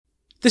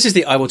This is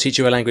the I Will Teach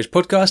You a Language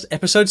podcast,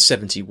 episode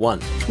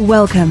 71.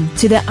 Welcome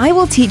to the I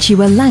Will Teach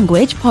You a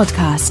Language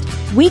podcast.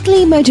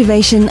 Weekly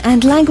motivation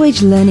and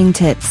language learning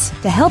tips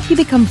to help you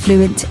become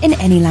fluent in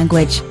any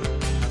language.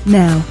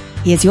 Now,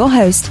 here's your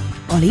host,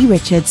 Ollie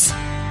Richards.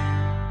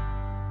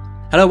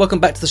 Hello, welcome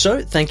back to the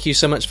show. Thank you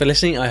so much for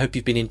listening. I hope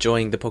you've been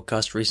enjoying the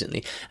podcast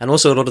recently. And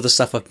also a lot of the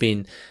stuff I've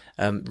been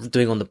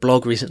doing on the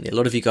blog recently. A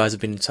lot of you guys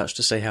have been in touch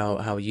to say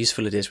how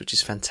useful it is, which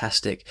is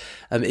fantastic.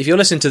 If you're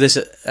listening to this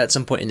at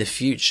some point in the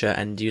future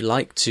and you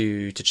like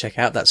to check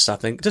out that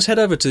stuff, then just head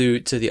over to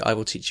the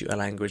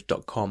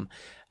iwillteachyoualanguage.com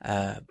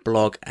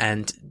blog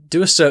and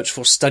do a search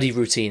for study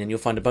routine, and you'll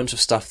find a bunch of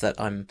stuff that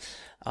I'm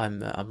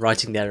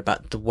writing there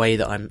about the way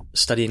that I'm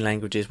studying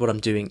languages, what I'm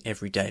doing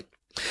every day.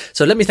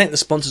 So let me thank the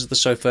sponsors of the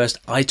show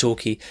first,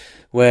 italki,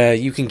 where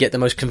you can get the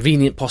most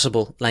convenient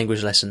possible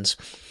language lessons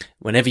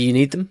whenever you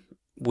need them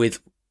with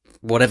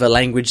whatever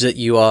language that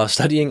you are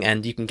studying,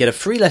 and you can get a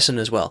free lesson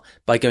as well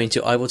by going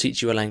to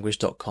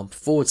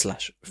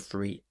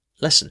iwillteachyoualanguage.com/free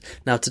lesson.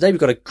 Now today we've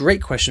got a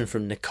great question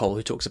from Nicole,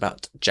 who talks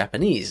about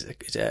Japanese.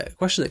 It's a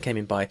question that came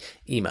in by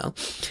email,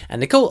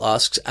 and Nicole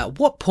asks, at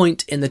what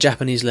point in the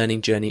Japanese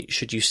learning journey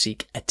should you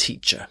seek a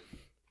teacher?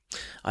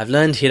 I've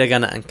learned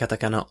hiragana and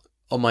katakana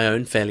on my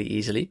own fairly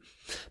easily,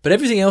 but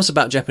everything else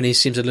about Japanese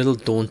seems a little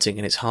daunting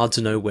and it's hard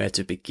to know where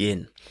to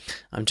begin.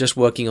 I'm just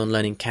working on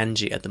learning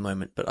kanji at the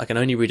moment, but I can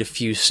only read a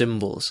few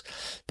symbols,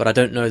 but I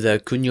don't know the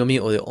kunyomi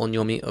or the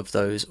onyomi of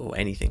those or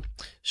anything.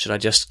 Should I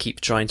just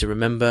keep trying to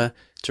remember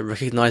to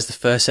recognize the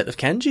first set of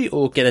kanji,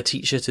 or get a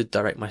teacher to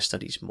direct my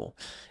studies more?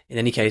 In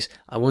any case,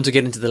 I want to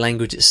get into the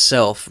language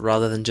itself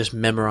rather than just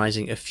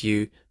memorizing a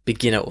few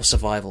beginner or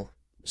survival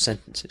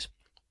sentences.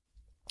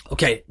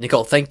 Okay,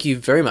 Nicole, thank you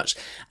very much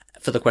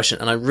for the question,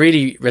 and I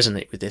really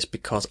resonate with this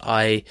because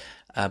I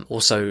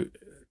also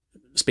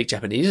speak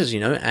Japanese, as you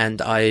know,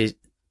 and I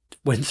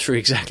went through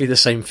exactly the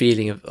same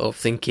feeling of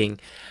thinking,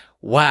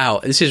 wow,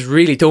 this is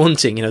really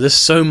daunting, there's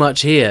so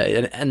much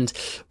here. And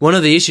one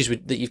of the issues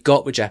that you've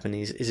got with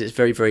Japanese is it's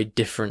very, very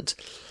different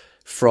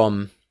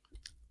from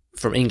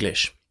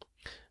English,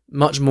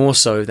 much more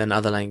so than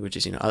other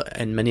languages.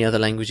 In many other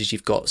languages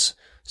you've got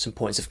some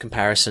points of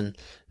comparison,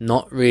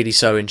 not really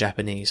so in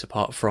Japanese,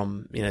 apart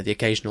from, the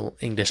occasional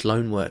English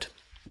loanword.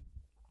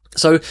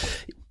 So,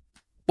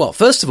 well,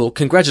 first of all,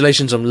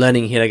 congratulations on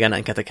learning hiragana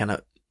and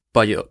katakana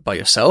by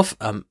yourself.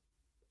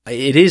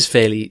 It is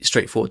fairly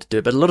straightforward to do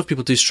it, but a lot of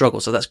people do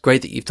struggle, so that's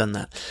great that you've done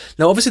that.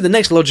 Now, obviously, the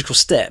next logical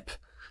step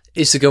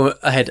is to go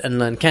ahead and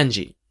learn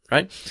kanji,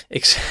 right?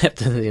 Except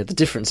the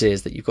difference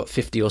is that you've got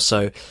 50 or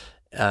so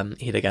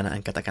hiragana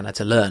and katakana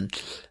to learn,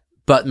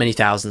 but many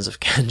thousands of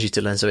kanji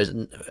to learn, so it's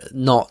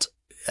not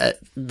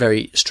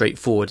very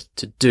straightforward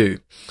to do.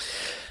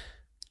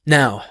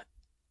 Now,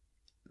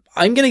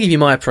 I'm going to give you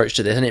my approach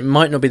to this, and it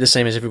might not be the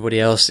same as everybody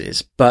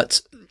else's,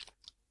 but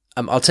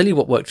I'll tell you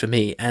what worked for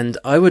me, and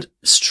I would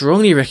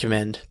strongly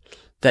recommend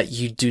that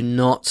you do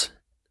not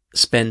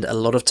spend a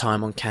lot of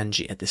time on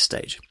kanji at this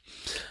stage.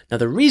 Now,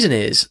 the reason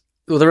is,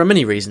 well, there are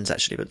many reasons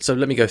actually, but so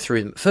let me go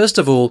through them. First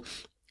of all,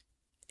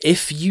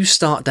 if you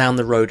start down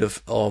the road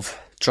of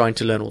trying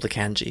to learn all the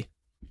kanji,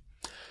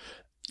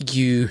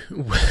 you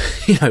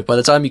by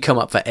the time you come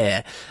up for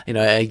air,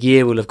 a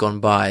year will have gone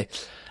by,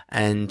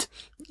 and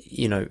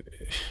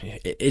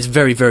it's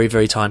very, very,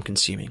 very time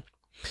consuming.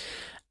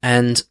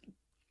 And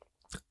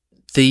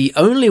the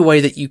only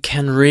way that you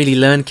can really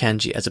learn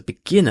kanji as a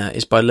beginner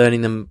is by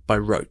learning them by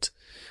rote.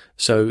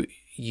 So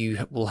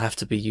you will have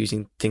to be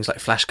using things like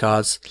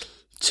flashcards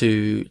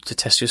to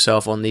test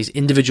yourself on these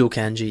individual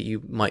kanji.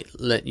 You might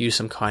use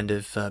some kind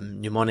of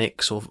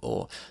mnemonics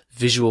or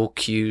visual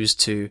cues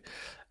to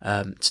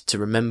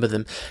remember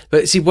them.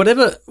 But see,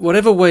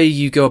 whatever way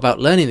you go about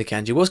learning the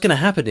kanji, what's going to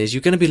happen is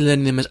you're going to be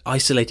learning them as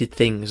isolated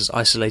things, as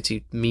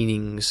isolated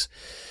meanings.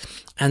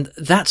 And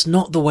that's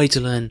not the way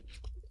to learn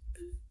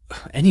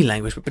any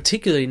language, but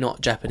particularly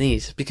not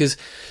Japanese, because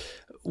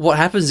what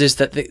happens is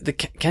that the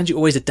kanji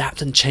always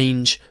adapt and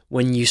change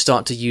when you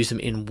start to use them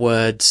in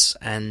words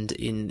and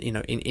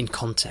in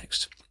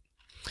context.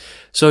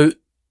 So,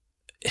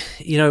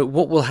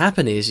 what will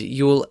happen is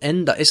you'll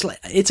end up,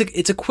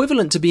 it's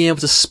equivalent to being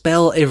able to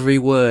spell every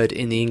word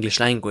in the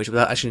English language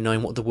without actually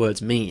knowing what the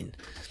words mean.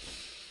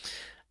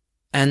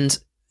 And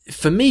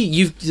for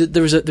me,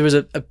 there is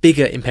a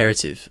bigger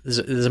imperative.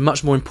 There's a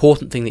much more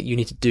important thing that you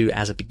need to do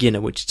as a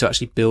beginner, which is to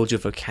actually build your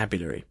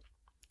vocabulary.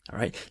 All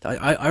right.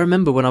 I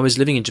remember when I was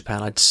living in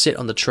Japan, I'd sit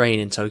on the train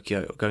in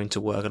Tokyo going to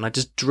work, and I'd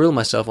just drill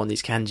myself on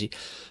these kanji,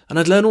 and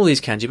I'd learn all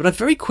these kanji, but I'd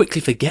very quickly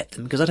forget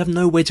them because I'd have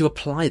no way to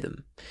apply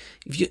them.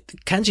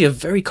 Kanji are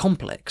very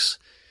complex,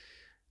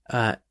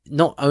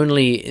 not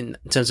only in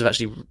terms of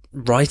actually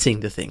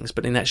writing the things,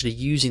 but in actually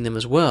using them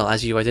as well.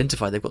 As you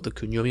identify, they've got the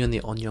kunyomi and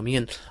the onyomi,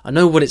 and I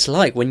know what it's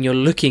like when you're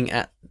looking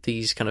at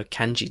these kind of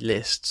kanji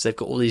lists. They've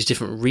got all these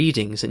different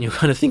readings, and you're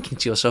kind of thinking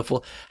to yourself,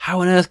 well,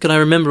 how on earth can I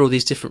remember all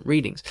these different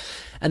readings?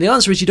 And the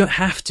answer is you don't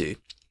have to.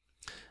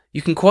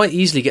 You can quite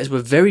easily get to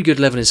a very good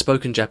level in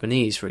spoken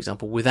Japanese, for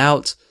example,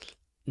 without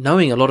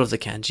knowing a lot of the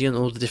kanji and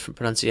all the different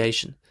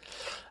pronunciation.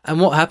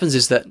 And what happens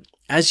is that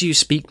as you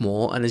speak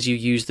more and as you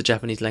use the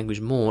Japanese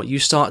language more, you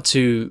start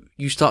to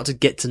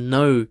get to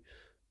know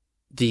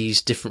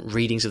these different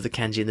readings of the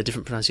kanji and the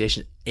different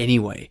pronunciation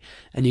anyway,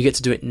 and you get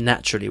to do it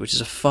naturally, which is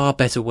a far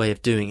better way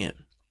of doing it.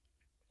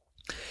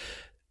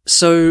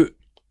 So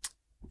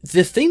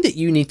the thing that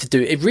you need to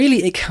do,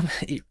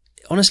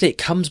 honestly, it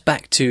comes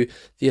back to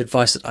the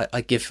advice that I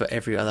give for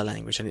every other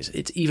language, and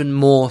it's even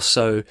more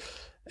so.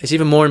 It's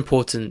even more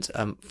important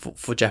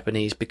for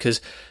Japanese, because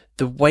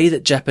the way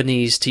that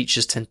Japanese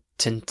teachers tend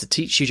to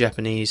teach you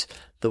Japanese,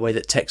 the way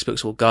that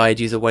textbooks will guide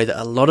you, the way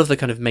that a lot of the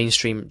kind of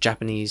mainstream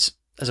Japanese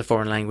as a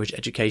foreign language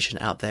education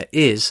out there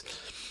is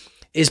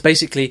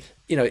basically,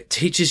 it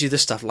teaches you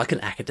this stuff like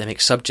an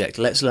academic subject.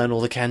 Let's learn all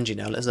the kanji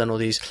now. Let's learn all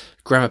these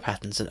grammar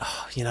patterns, and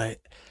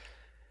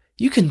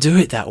you can do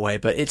it that way,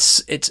 but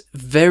it's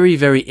very,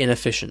 very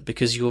inefficient,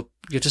 because you're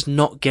just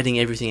not getting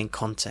everything in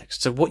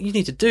context. So what you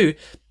need to do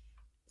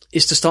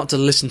is to start to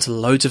listen to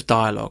loads of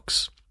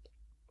dialogues.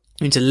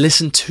 You need to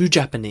listen to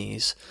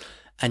Japanese,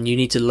 and you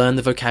need to learn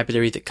the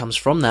vocabulary that comes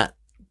from that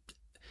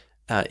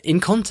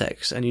in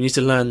context, and you need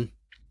to learn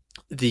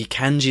the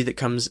kanji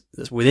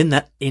that's within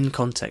that in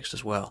context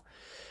as well.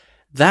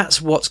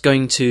 That's what's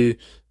going to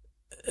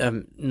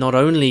not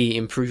only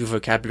improve your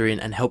vocabulary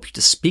and help you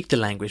to speak the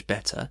language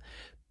better,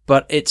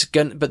 but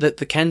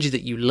the kanji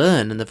that you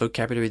learn and the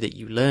vocabulary that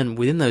you learn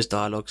within those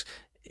dialogues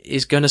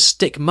is going to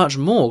stick much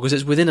more, because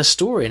it's within a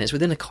story and it's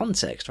within a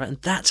context, right?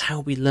 And that's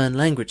how we learn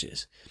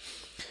languages.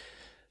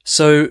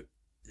 So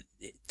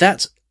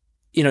that's,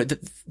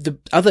 the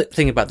other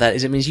thing about that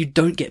is it means you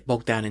don't get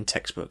bogged down in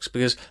textbooks,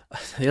 because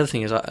the other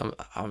thing is,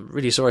 I'm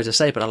really sorry to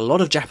say, but a lot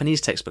of Japanese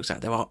textbooks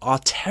out there are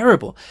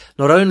terrible.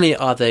 Not only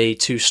are they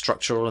too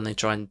structural and they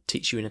try and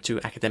teach you in a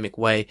too academic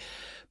way,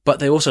 but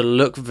they also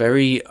they're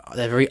very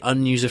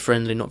unuser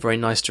friendly, not very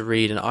nice to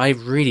read. And I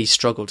really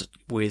struggled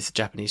with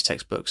Japanese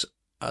textbooks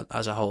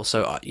as a whole.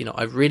 So,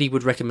 I really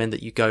would recommend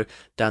that you go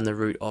down the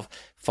route of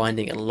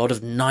finding a lot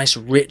of nice,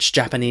 rich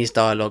Japanese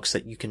dialogues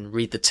that you can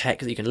read the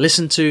text, that you can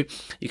listen to,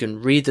 you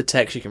can read the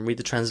text, you can read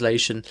the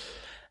translation,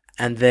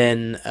 and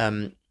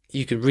then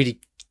you can really,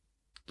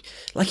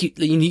 like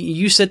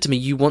you said to me,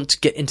 you want to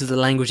get into the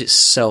language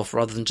itself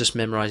rather than just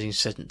memorizing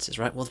sentences,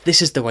 right? Well,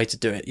 this is the way to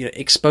do it.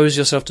 Expose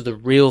yourself to the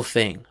real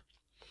thing.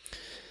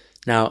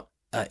 Now,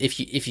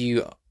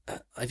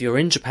 if you're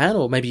in Japan,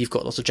 or maybe you've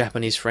got lots of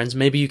Japanese friends,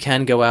 maybe you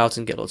can go out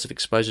and get lots of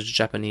exposure to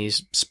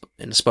Japanese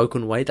in a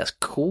spoken way. That's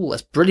cool.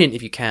 That's brilliant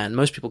if you can.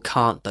 Most people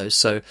can't though.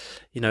 So,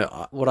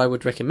 what I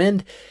would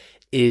recommend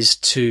is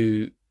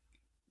to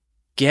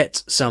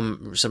get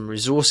some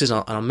resources,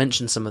 and I'll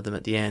mention some of them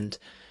at the end.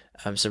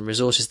 Some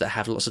resources that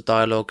have lots of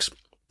dialogues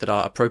that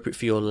are appropriate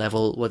for your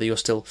level, whether you're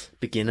still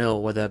beginner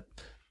or whether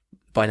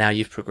by now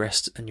you've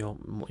progressed and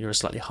you're a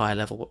slightly higher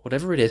level,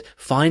 whatever it is.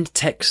 Find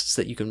texts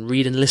that you can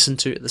read and listen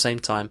to at the same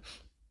time.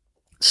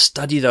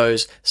 Study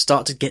those,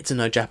 start to get to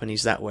know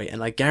Japanese that way,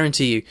 and I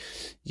guarantee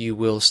you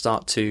will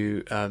start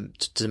to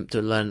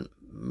learn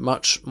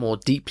much more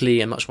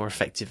deeply and much more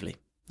effectively.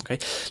 Okay.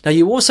 Now,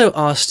 you also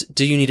asked,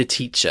 do you need a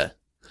teacher?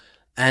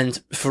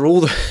 And for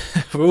all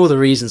the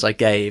reasons I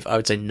gave, I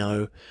would say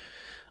no,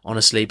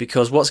 honestly,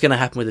 because what's going to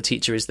happen with a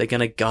teacher is they're going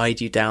to guide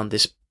you down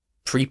this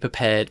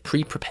pre-prepared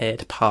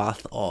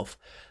path of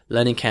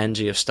learning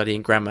kanji, of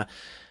studying grammar.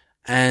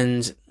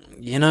 And,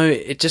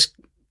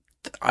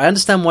 I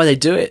understand why they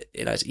do it.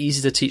 It's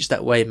easy to teach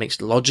that way. It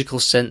makes logical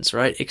sense,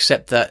 right?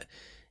 Except that,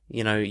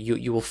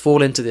 you will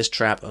fall into this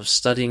trap of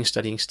studying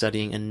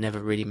and never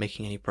really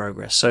making any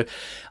progress. So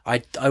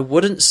I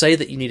wouldn't say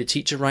that you need a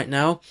teacher right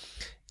now.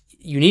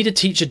 You need a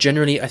teacher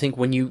generally, I think,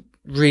 when you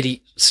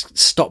really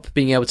stop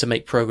being able to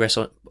make progress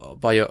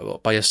by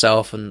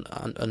yourself and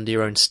under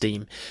your own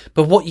steam.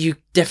 But what you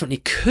definitely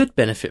could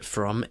benefit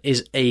from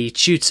is a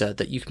tutor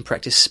that you can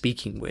practice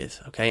speaking with.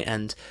 Okay.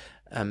 And,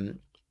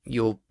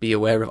 you'll be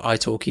aware of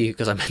italki,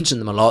 because I mention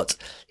them a lot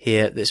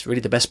here. It's really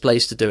the best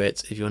place to do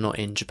it if you're not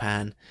in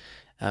Japan,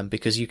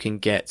 because you can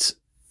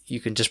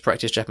just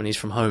practice Japanese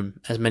from home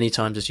as many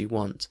times as you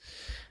want.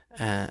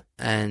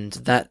 And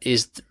that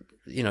is,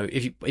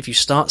 if you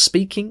start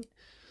speaking,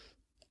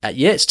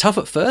 it's tough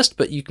at first,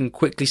 but you can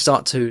quickly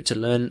start to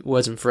learn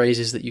words and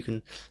phrases that you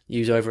can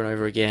use over and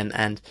over again.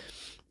 And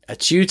a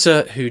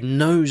tutor who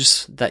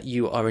knows that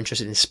you are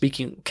interested in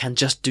speaking can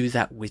just do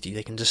that with you.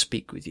 They can just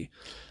speak with you.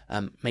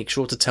 Make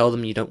sure to tell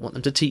them you don't want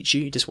them to teach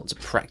you. You just want to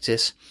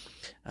practice.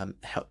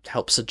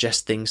 Help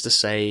suggest things to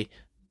say,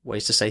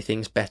 ways to say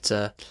things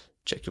better,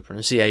 check your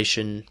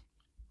pronunciation,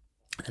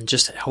 and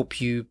just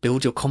help you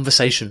build your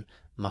conversation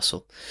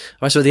muscle. All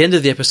right, so at the end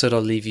of the episode,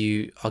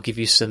 I'll give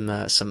you some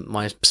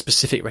my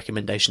specific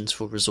recommendations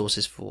for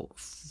resources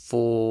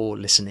for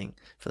listening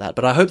for that.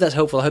 But I hope that's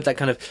helpful. I hope that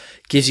kind of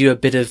gives you a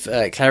bit of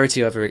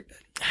clarity over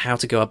how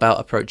to go about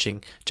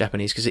approaching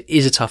Japanese, because it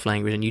is a tough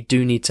language, and you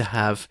do need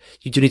to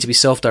be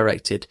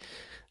self-directed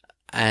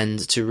and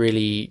to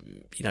really,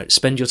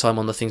 spend your time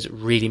on the things that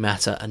really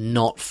matter and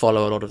not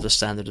follow a lot of the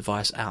standard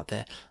advice out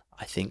there,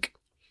 I think.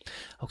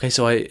 Okay,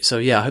 so I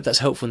hope that's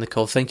helpful,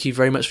 Nicole. Thank you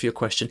very much for your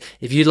question.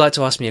 If you'd like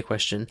to ask me a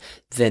question,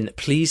 then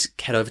please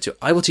head over to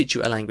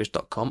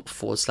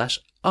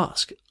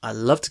iwillteachyoualanguage.com/ask. I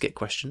love to get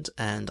questions,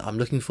 and I'm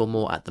looking for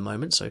more at the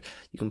moment. So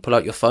you can pull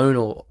out your phone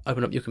or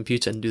open up your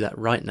computer and do that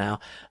right now.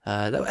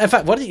 In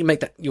fact, why don't you make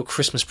that your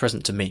Christmas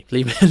present to me?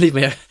 Leave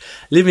me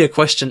a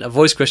question, a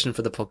voice question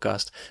for the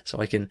podcast, so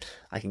I can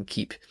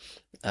keep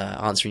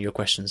answering your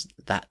questions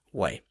that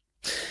way.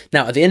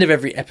 Now, at the end of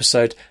every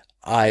episode,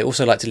 I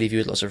also like to leave you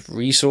with lots of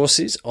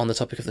resources on the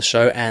topic of the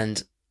show,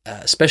 and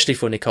especially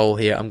for Nicole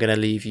here, I'm going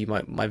to leave you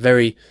my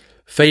very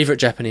favorite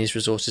Japanese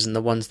resources and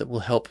the ones that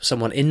will help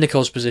someone in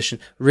Nicole's position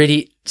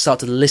really start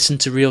to listen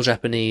to real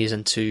Japanese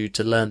and to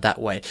learn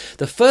that way.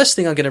 The first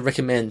thing I'm going to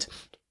recommend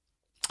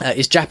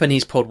is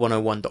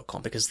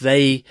JapanesePod101.com, because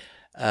they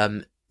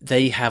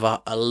have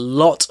a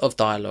lot of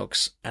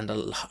dialogues and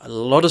a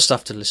lot of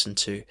stuff to listen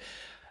to,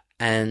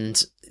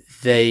 and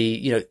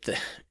the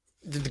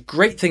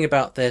great thing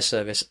about their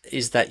service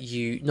is that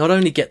you not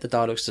only get the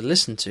dialogues to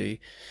listen to,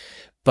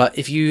 but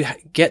if you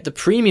get the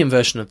premium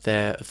version of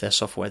their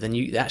software, then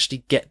you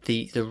actually get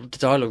the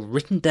dialogue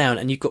written down,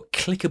 and you've got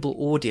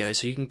clickable audio,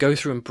 so you can go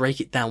through and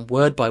break it down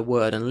word by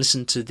word and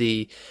listen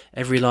to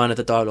every line of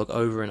the dialogue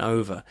over and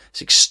over.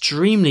 It's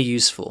extremely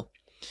useful.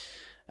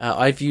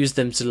 I've used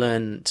them to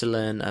learn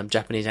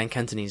Japanese and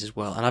Cantonese as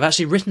well, and I've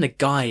actually written a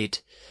guide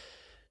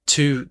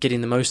to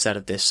getting the most out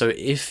of this. So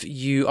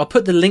I'll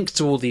put the link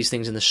to all these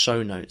things in the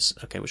show notes,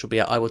 okay, which will be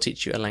at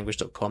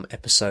iwillteachyoualanguage.com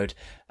episode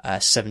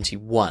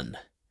 71.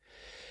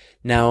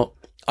 Now,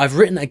 I've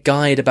written a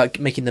guide about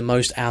making the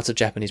most out of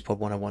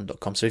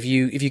JapanesePod101.com. So if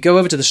you go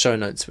over to the show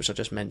notes, which I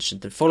just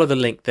mentioned, and follow the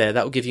link there,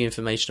 that will give you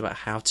information about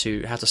how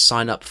to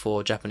sign up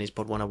for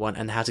JapanesePod101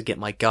 and how to get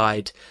my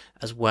guide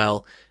as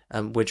well,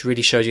 which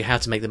really shows you how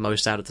to make the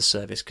most out of the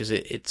service, because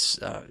it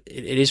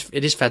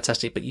is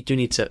fantastic, but you do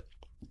need to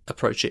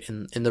approach it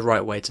in the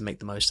right way to make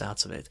the most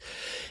out of it.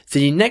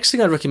 The next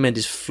thing I'd recommend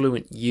is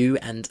FluentU,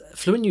 and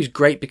FluentU is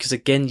great because,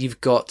 again, you've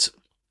got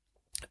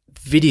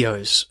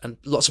videos, and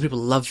lots of people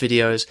love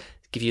videos,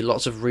 give you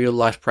lots of real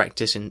life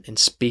practice in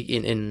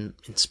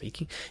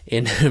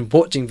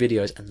watching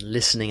videos and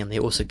listening, and they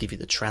also give you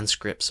the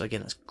transcripts. So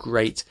again, that's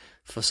great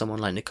for someone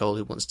like Nicole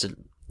who wants to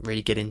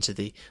really get into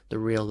the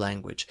real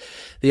language.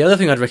 The other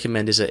thing I'd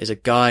recommend is a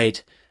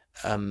guide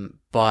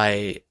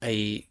by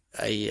a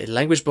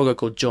language blogger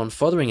called John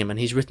Fotheringham, and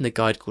he's written a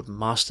guide called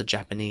Master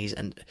Japanese.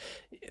 And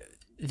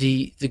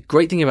the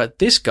great thing about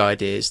this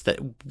guide is that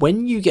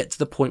when you get to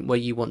the point where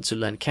you want to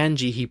learn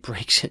kanji, he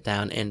breaks it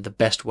down in the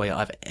best way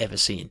I've ever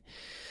seen.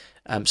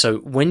 So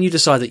when you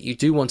decide that you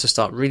do want to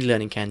start really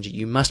learning kanji,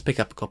 you must pick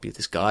up a copy of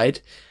this guide.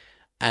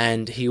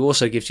 And he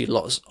also gives you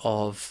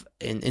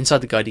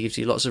inside the guide, he gives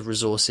you lots of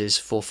resources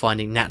for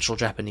finding natural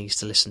Japanese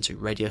to listen to,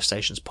 radio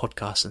stations,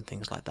 podcasts, and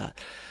things like that.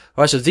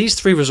 All right, so these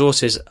three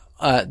resources,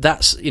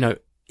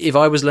 if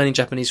I was learning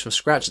Japanese from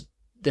scratch,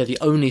 they're the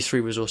only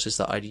three resources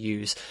that I'd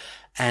use.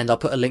 And I'll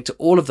put a link to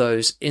all of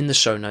those in the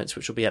show notes,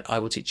 which will be at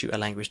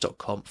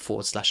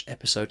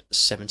iwillteachyoualanguage.com/episode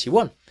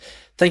 71.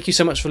 Thank you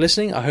so much for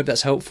listening. I hope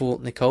that's helpful,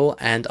 Nicole,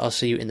 and I'll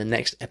see you in the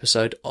next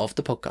episode of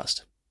the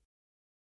podcast.